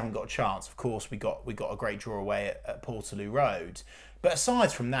 where we haven't got a chance. Of course, we got a great draw away at Portaloo Road. But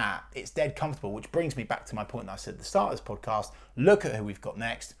aside from that, it's dead comfortable, which brings me back to my point that I said at the start of this podcast. Look at who we've got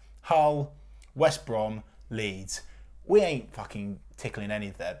next. Hull, West Brom, Leeds. We ain't fucking tickling any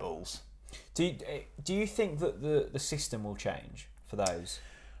of their balls. Do you think that the system will change for those?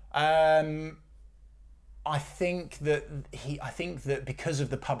 I think that because of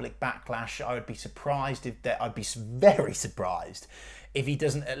the public backlash, I would be surprised I'd be very surprised if he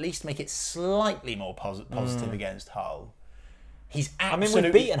doesn't at least make it slightly more positive against Hull. He's absolutely.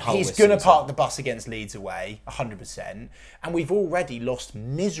 We've beaten Hull. He's going to park the bus against Leeds away, 100%, and we've already lost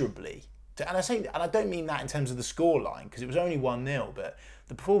miserably And I don't mean that in terms of the scoreline, because it was only 1-0, but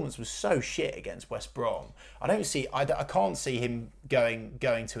the performance was so shit against West Brom. I can't see him going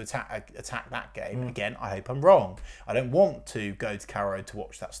to attack that game. Again, I hope I'm wrong. I don't want to go to Carrow Road to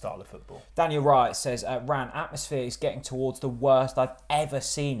watch that style of football. Daniel Wright says, Ran, atmosphere is getting towards the worst I've ever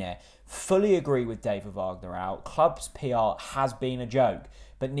seen it. Fully agree with David Wagner out. Club's PR has been a joke,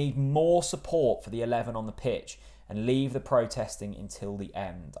 but need more support for the 11 on the pitch and leave the protesting until the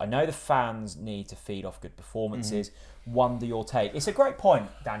end. I know the fans need to feed off good performances. Wonder your take. It's a great point,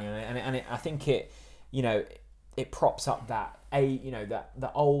 Daniel, and I think it props up that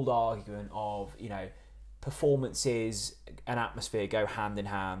the old argument of performances and atmosphere go hand in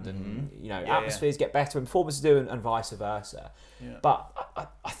hand, and atmospheres get better when performances do, and vice versa. Yeah. But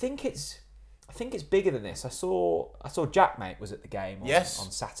I think it's bigger than this. I saw Jack, mate, was at the game on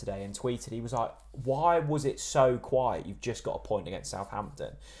Saturday and tweeted. He was like, "Why was it so quiet? You've just got a point against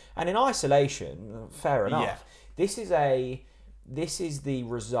Southampton." And in isolation, fair enough. Yeah. This is the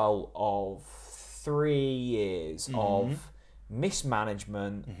result of 3 years of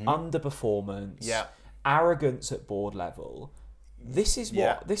mismanagement, underperformance, arrogance at board level. This is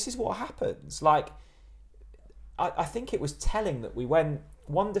what happens. Like, I think it was telling that we went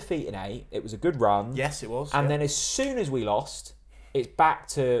 1 defeat in 8. It was a good run. Yes, it was. And then as soon as we lost, it's back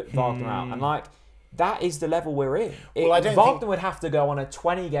to Wagner out. And that is the level we're in. Wagner would have to go on a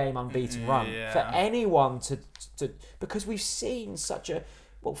 20-game unbeaten run for anyone to because we've seen such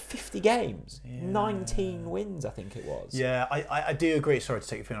 50 games, 19 wins, I think it was. Yeah, I do agree. Sorry to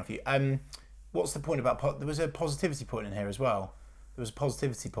take your phone off you. What's the point about... There was a positivity point in here as well. There was a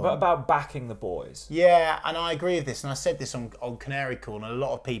positivity point. But about backing the boys. Yeah, and I agree with this. And I said this on Canary Call, and a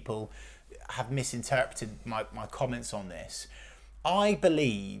lot of people have misinterpreted my comments on this. I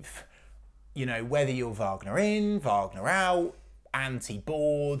believe, whether you're Wagner in, Wagner out,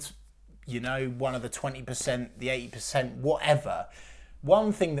 anti-board, one of the 20%, the 80%, whatever.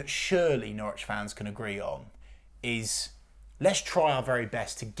 One thing that surely Norwich fans can agree on is... let's try our very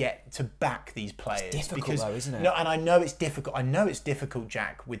best to back these players. It's difficult though, isn't it? No, and I know it's difficult. I know it's difficult,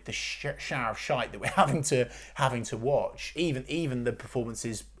 Jack, with the shower of shite that we're having to watch. Even the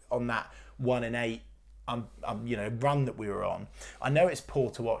performances on that 1-8, run that we were on. I know it's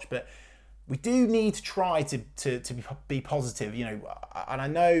poor to watch, but we do need to try to be positive. And I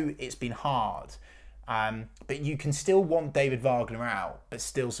know it's been hard. But you can still want David Wagner out, but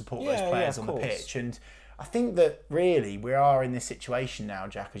still support those players on the pitch. And I think that really we are in this situation now,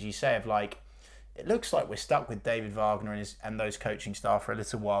 Jack, as you say, of it looks like we're stuck with David Wagner and those coaching staff for a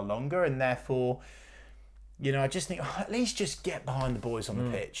little while longer, and therefore, I just think at least just get behind the boys on the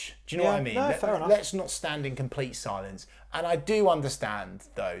pitch. Do you know what I mean? No, fair enough. Let's not stand in complete silence. And I do understand,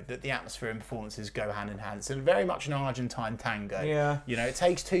 though, that the atmosphere and performances go hand in hand. It's very much an Argentine tango. Yeah. It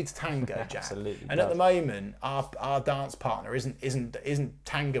takes two to tango, Jack. Absolutely. And at the moment, our dance partner isn't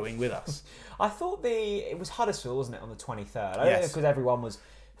tangoing with us. I thought it was Huddersfield, wasn't it, on the 23rd? I don't know, because everyone was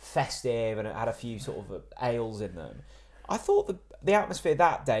festive and it had a few sort of ales in them. I thought the atmosphere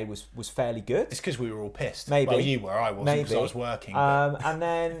that day was fairly good. It's because we were all pissed. Maybe. Well, you were, I wasn't, because I was working. And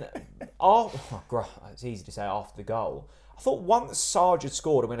then, it's easy to say after the goal, I thought once Sargent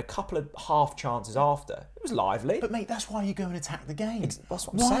scored and we had a couple of half chances after, it was lively. But mate, that's why you go and attack the game. That's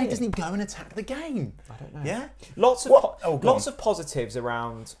what I'm saying. Why doesn't he go and attack the game? I don't know. Yeah? Lots of positives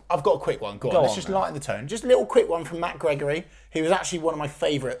around... I've got a quick one. Go on. Let's just lighten the tone. Just a little quick one from Matt Gregory, who was actually one of my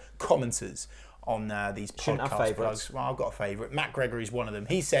favourite commenters on these podcasts. Shouldn't have favourites. Well, I've got a favourite. Matt Gregory's one of them.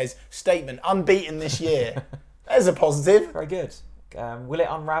 He says, statement, unbeaten this year. There's a positive. Very good. Will it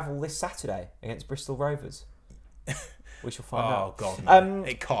unravel this Saturday against Bristol Rovers? We shall find out. Oh, God, no.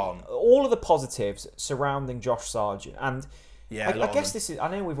 It can't. All of the positives surrounding Josh Sargent. And I guess this is... I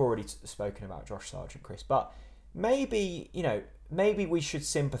know we've already spoken about Josh Sargent, Chris, but maybe we should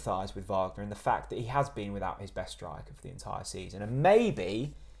sympathise with Wagner in the fact that he has been without his best striker for the entire season. And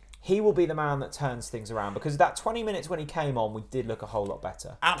maybe he will be the man that turns things around, because that 20 minutes when he came on, we did look a whole lot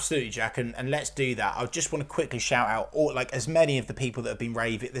better. Absolutely, Jack, and let's do that. I just want to quickly shout out as many of the people that have been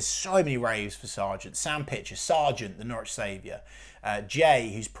raving. There's so many raves for Sargent. Sam Pitcher, Sargent, the Norwich saviour.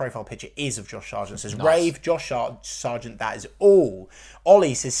 Jay, whose profile picture is of Josh Sargent, says, nice. Rave Josh Sargent, that is all.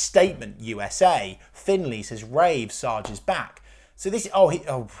 Ollie says, statement, USA. Finley says, rave, Sarge is back. So this,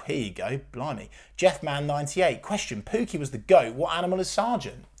 here you go, blimey. Jeffman98, question, Pookie was the GOAT. What animal is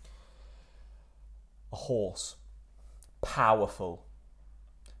Sargent? A horse. Powerful,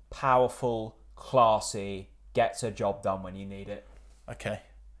 classy, gets a job done when you need it. Okay.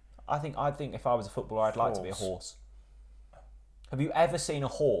 I think if I was a footballer, I'd like to be a horse. Have you ever seen a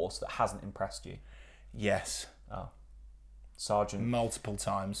horse that hasn't impressed you? Yes. Oh. Sargent. multiple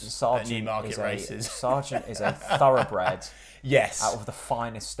times at Sargent Newmarket races. Sargent is a thoroughbred Yes. out of the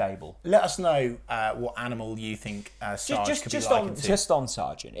finest stable. Let us know what animal you think Sarge could be likened to. Just on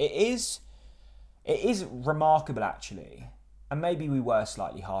Sargent, it is remarkable actually, and maybe we were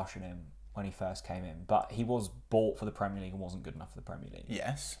slightly harsh on him when he first came in, but he was bought for the Premier League and wasn't good enough for the Premier League.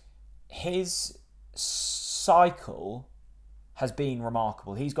 Yes. His cycle has been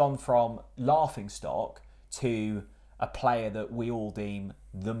remarkable. He's gone from laughingstock to a player that we all deem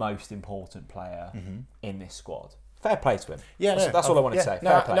the most important player in this squad. Fair play to him. Yeah, that's all I wanted to say.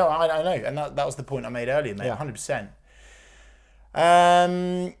 No, Fair play. no, I know, and that was the point I made earlier, mate. Yeah. 100%.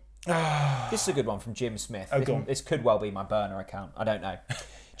 This is a good one from Jim Smith. Go on. This could well be my burner account. I don't know.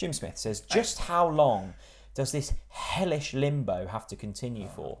 Jim Smith says, just how long does this hellish limbo have to continue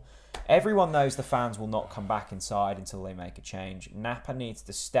for? Everyone knows the fans will not come back inside until they make a change. Napa needs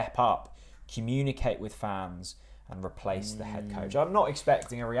to step up, communicate with fans, and replace the head coach. I'm not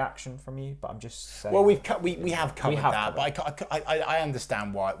expecting a reaction from you, but I'm just saying. Well, we have covered that, but I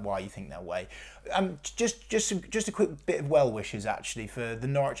understand why you think that way. Just a quick bit of well wishes actually for the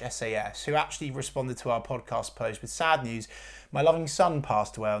Norwich SAS, who actually responded to our podcast post with sad news. My loving son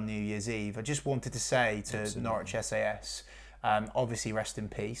passed away on New Year's Eve. I just wanted to say to Norwich SAS, obviously rest in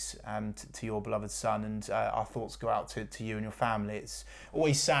peace to your beloved son, and our thoughts go out to you and your family. It's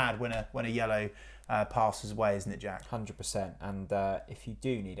always sad when a yellow passes away, isn't it, Jack? 100%. And if you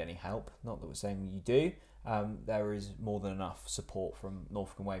do need any help, not that we're saying you do, there is more than enough support from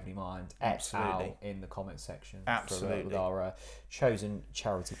Norfolk and Waverley Mind Absolutely. in the comments section. Absolutely. With our chosen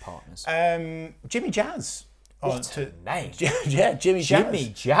charity partners. Jimmy Jazz. What a name. Yeah, Jimmy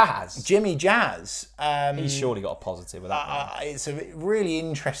Jazz. Jimmy Jazz. He's surely got a positive with that. It's a really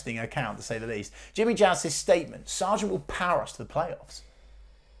interesting account, to say the least. Jimmy Jazz's statement: Sargent will power us to the playoffs.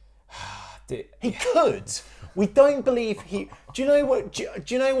 He could. We don't believe he. Do you know what? Do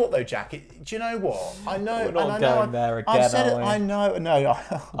you know what though, Jack? Do you know what? I know. We're not and I know going there again, I've said it. are we? I know. No.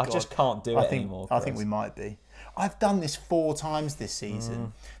 I just can't do it anymore. I think we might be. I've done this 4 times this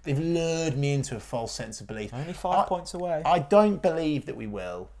season. They've lured me into a false sense of belief. Only 5 points away. I don't believe that we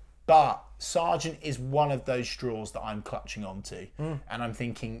will, but Sargent is one of those straws that I'm clutching onto, and I'm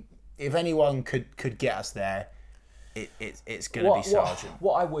thinking if anyone could get us there, it's going to be Sargent.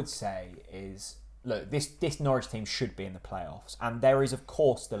 What I would say is, look, this Norwich team should be in the playoffs, and there is of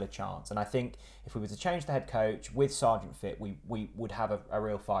course still a chance. And I think if we were to change the head coach with Sargent fit, we would have a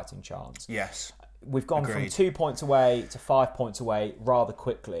real fighting chance. Yes. We've gone Agreed. from 2 points away to 5 points away rather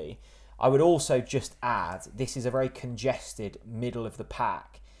quickly. I would also just add, this is a very congested middle of the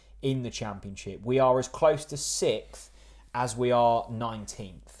pack in the Championship. We are as close to 6th as we are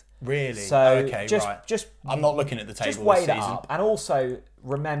 19th. Really? So okay, right. I'm not looking at the table just weigh this that season. up. And also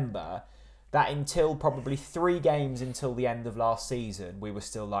remember that until probably 3 games until the end of last season, we were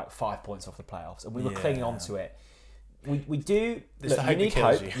still like 5 points off the playoffs, and we were clinging on to it. We do. Look, you need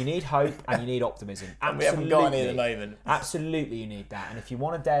hope. You need hope, and you need optimism. And we haven't got any at the moment. Absolutely, you need that. And if you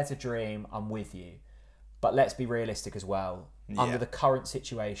want to dare to dream, I'm with you. But let's be realistic as well. Under the current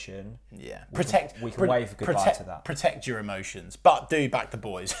situation, we can wave goodbye to that. Protect your emotions, but do back the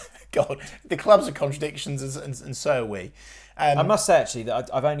boys. God, the clubs are contradictions, and so are we. I must say actually that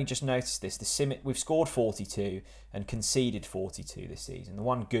I've only just noticed this. We've scored 42 and conceded 42 this season. The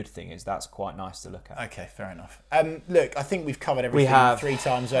one good thing is that's quite nice to look at. Okay, fair enough. Look, I think we've covered everything 3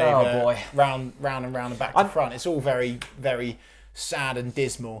 times over. Oh boy, round and round and back to front. It's all very, very sad and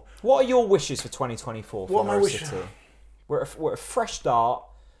dismal. What are your wishes for 2024 for Norwich City? We're a fresh start.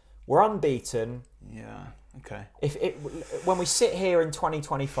 We're unbeaten. Yeah. Okay. When we sit here in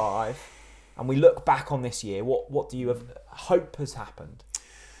 2025 and we look back on this year, what do you hope has happened?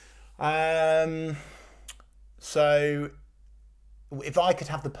 So, if I could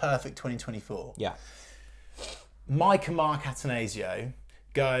have the perfect 2024, Mike and Mark Atanasio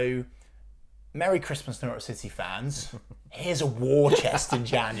go, Merry Christmas, Norwich City fans. Here's a war chest in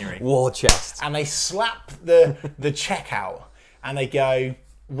January. War chest. And they slap the checkout and they go,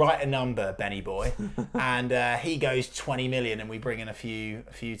 write a number, Benny boy. And he goes 20 million and we bring in a few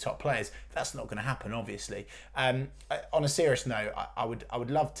top players. That's not going to happen, obviously. On a serious note, I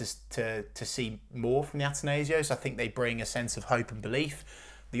would love to see more from the Atanasios. I think they bring a sense of hope and belief.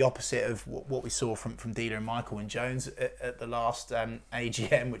 The opposite of what we saw from Dealer and Michael and Jones at the last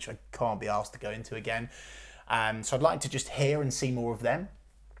AGM, which I can't be asked to go into again. So I'd like to just hear and see more of them.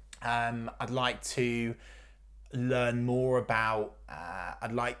 I'd like to learn more about.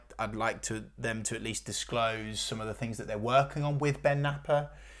 I'd like them to at least disclose some of the things that they're working on with Ben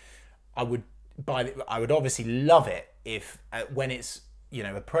Napa. I would obviously love it if when it's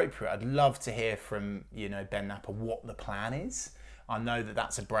appropriate, I'd love to hear from, Ben Napper what the plan is. I know that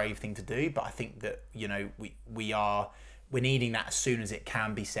that's a brave thing to do, but I think that, we're needing that as soon as it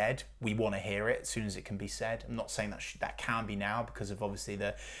can be said. We want to hear it as soon as it can be said. I'm not saying that can be now because of obviously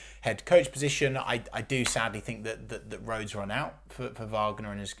the head coach position. I do sadly think that roads run out for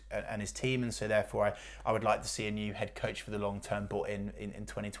Wagner and his team, and so therefore I would like to see a new head coach for the long term brought in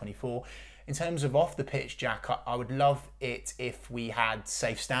 2024. In terms of off the pitch, Jack, I would love it if we had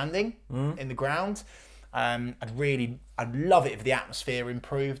safe standing in the ground. I'd love it if the atmosphere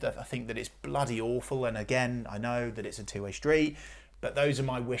improved. I think that it's bloody awful, and again, I know that it's a two-way street, but those are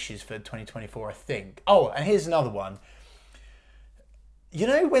my wishes for 2024, I think. Oh, and here's another one.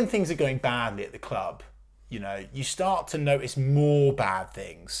 When things are going badly at the club, you start to notice more bad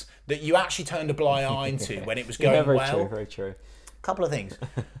things that you actually turned a blind eye to when it was going very well. True, very true. Couple of things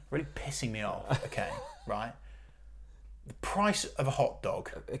really pissing me off. Okay, right. The price of a hot dog.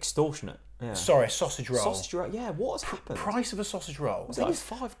 Extortionate. Yeah. Sorry, a sausage roll. Sausage roll. Yeah, what has happened? Price of a sausage roll. I think it's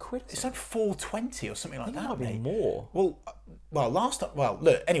 £5. It's like $4.20 or something like that. It might be more. Look.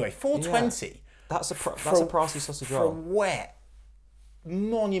 Anyway, $4.20. Yeah. That's a pricey sausage roll. For a wet,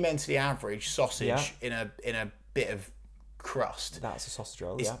 monumentally average sausage in a bit of crust. That's a sausage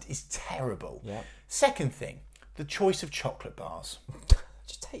roll. It's terrible. Yeah. Second thing, the choice of chocolate bars.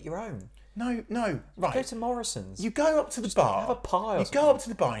 Just take your own. No, right. Go to Morrison's. You go up to the bar. Have a pie. You go up to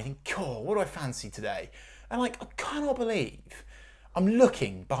the bar and you think, cool, what do I fancy today? And I cannot believe I'm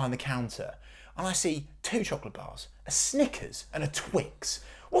looking behind the counter and I see 2 chocolate bars, a Snickers and a Twix.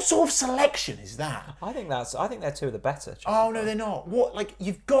 What sort of selection is that? I think they're 2 of the better. Oh no, they're not. What?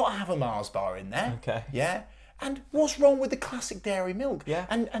 You've got to have a Mars bar in there. Okay. Yeah. And what's wrong with the classic dairy milk? Yeah.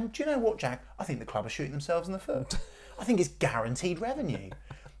 And do you know what, Jack? I think the club are shooting themselves in the foot. I think it's guaranteed revenue.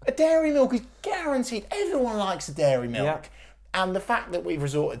 A dairy milk is guaranteed. Everyone likes a dairy milk. Yeah. And the fact that we've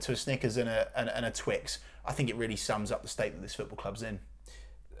resorted to a Snickers and a Twix, I think it really sums up the state that this football club's in.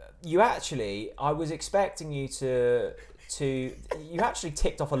 I was expecting you to you actually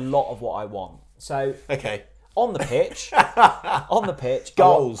ticked off a lot of what I want. So okay. On the pitch,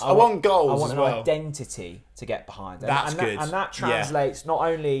 goals. I want goals. I want as an well. Identity to get behind. That's good. And that translates not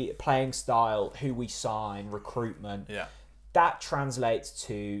only playing style, who we sign, recruitment. Yeah. That translates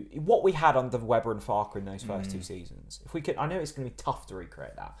to what we had under Webber and Farker in those first 2 seasons. If we could, I know it's going to be tough to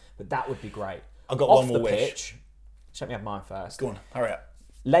recreate that, but that would be great. I've got Off one more the wish. pitch, let me have mine first. Go on, hurry up.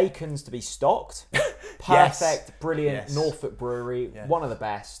 Lakens to be stocked. Perfect, brilliant. Yes. Norfolk Brewery, one of the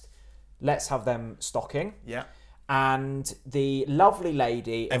best. Let's have them stocking. Yeah. And the lovely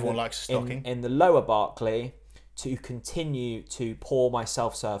lady everyone likes stocking in the lower Barclay to continue to pour my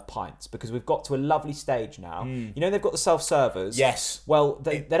self-serve pints, because we've got to a lovely stage now. They've got the self-servers. Yes. Well,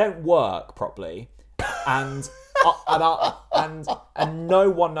 they don't work properly, and no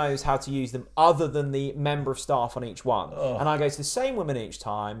one knows how to use them other than the member of staff on each one. Oh. And I go to the same woman each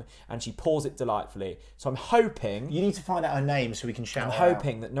time, and she pours it delightfully. So I'm hoping... You need to find out her name so we can shout her out. I'm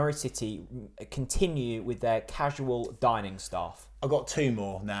hoping that Norwich City continue with their casual dining staff. I've got 2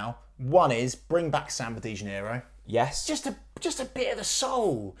 more now. One is bring back Samba de Janeiro. Yes. Just a bit of the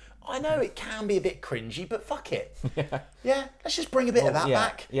soul. I know it can be a bit cringy, but fuck it. Yeah. Let's just bring a bit of that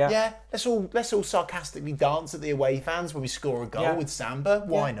back. Yeah. Let's all sarcastically dance at the away fans when we score a goal with Samba.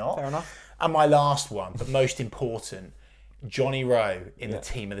 Why not? Fair enough. And my last one, but most important, Johnny Rowe in the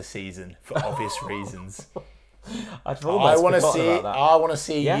team of the season for obvious reasons. I want to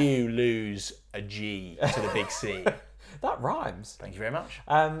see you lose a G to the big C. That rhymes. Thank you very much.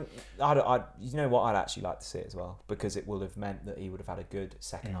 You know what? I'd actually like to see it as well, because it will have meant that he would have had a good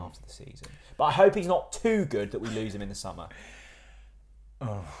second half of the season. But I hope he's not too good that we lose him in the summer.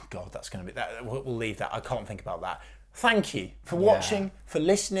 Oh God, that's going to be that. We'll leave that. I can't think about that. Thank you for watching, for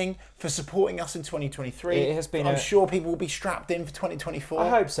listening, for supporting us in 2023. It has been. I'm sure people will be strapped in for 2024. I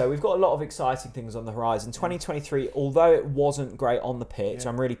hope so. We've got a lot of exciting things on the horizon. 2023, although it wasn't great on the pitch,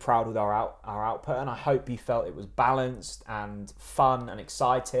 I'm really proud with our output, and I hope you felt it was balanced and fun and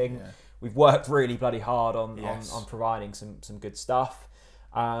exciting. Yeah. We've worked really bloody hard on providing some good stuff.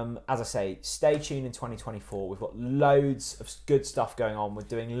 As I say, stay tuned in 2024. We've got loads of good stuff going on. We're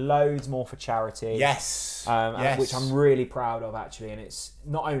doing loads more for charity. Yes. Which I'm really proud of, actually. And it's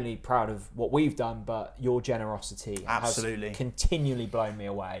not only proud of what we've done, but your generosity has continually blown me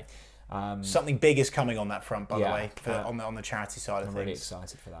away. Something big is coming on that front, by the way, on the charity side of things. I'm really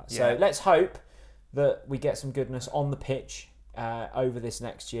excited for that. So let's hope that we get some goodness on the pitch over this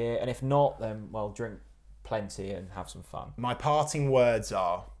next year. And if not, then, drink plenty and have some fun. My parting words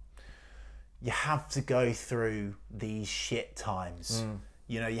are, you have to go through these shit times.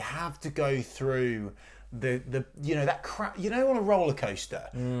 You have to go through the you know that crap, you know, on a roller coaster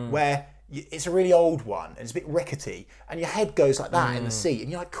where it's a really old one and it's a bit rickety and your head goes like that in the seat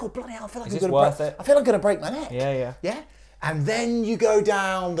and you're like, cool, bloody hell, I feel like I feel like I'm gonna break my neck. Yeah. And then you go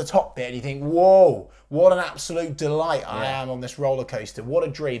down the top bit and you think, whoa, what an absolute delight I am on this roller coaster. What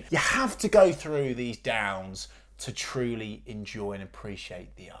a dream. You have to go through these downs to truly enjoy and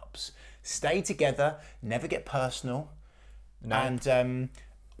appreciate the ups. Stay together, never get personal. No. And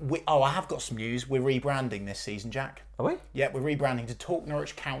I have got some news. We're rebranding this season, Jack. Are we? Yeah, we're rebranding to Talk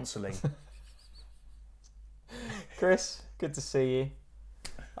Norwich Counselling. Chris, good to see you.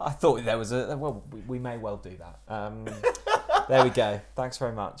 I thought there was we may well do that. There we go. Thanks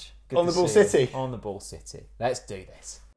very much. Good On the Ball City. On the Ball City. Let's do this.